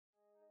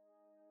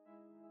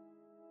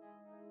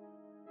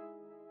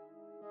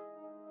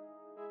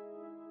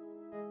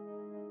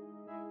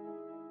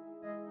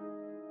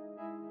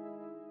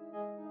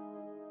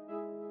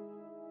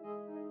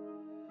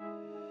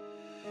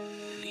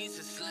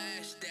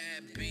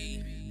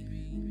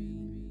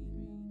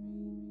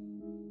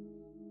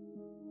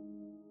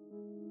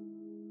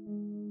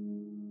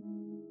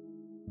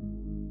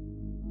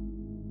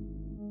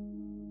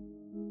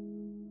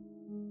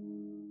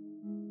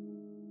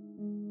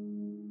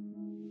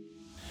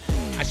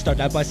Start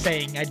out by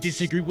saying I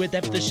disagree with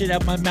F the shit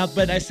out my mouth,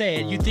 but I say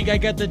it. You think I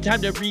got the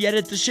time to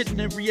re-edit the shit and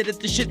then re-edit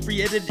the shit,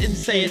 re-edit and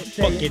say it?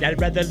 Fuck it, I'd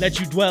rather let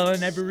you dwell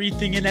on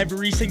everything and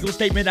every single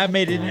statement I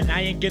made it. And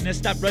I ain't gonna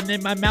stop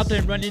running my mouth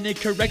and running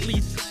it correctly,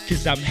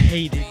 cause I'm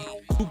hated.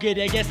 Who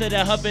coulda guessed that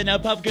a huff and a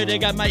puff coulda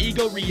got my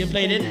ego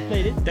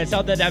reinflated? That's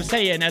all that I'm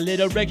saying, a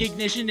little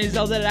recognition is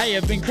all that I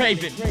have been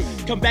craving.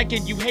 Come back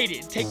and you hate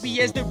it, take me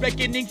as the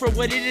reckoning for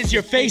what it is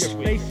you're faced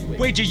with.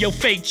 Wager your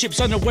fake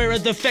chips, unaware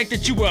of the fact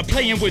that you were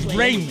playing with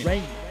Raymond.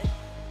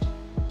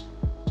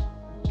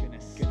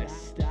 Gonna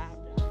stop.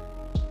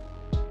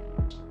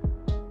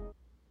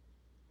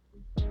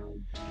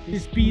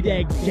 This be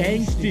that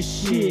gangster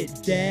shit,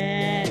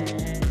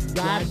 that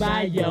ride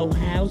by your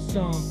house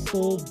on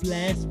full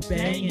blast,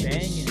 banging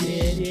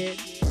shit.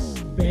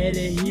 Better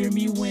hear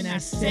me when I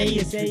say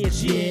it's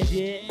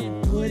legit.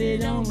 Put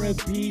it on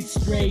repeat,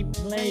 straight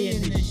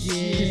playing the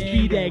shit. This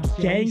be that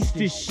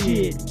gangster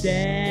shit,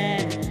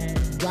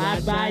 that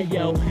ride by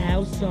your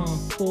house on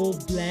full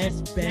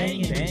blast,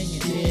 banging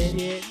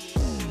shit.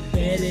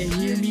 Better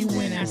hear me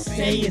when I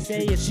say it's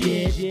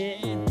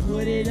legit.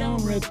 Put it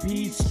on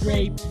repeat,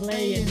 straight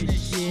playing the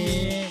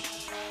shit.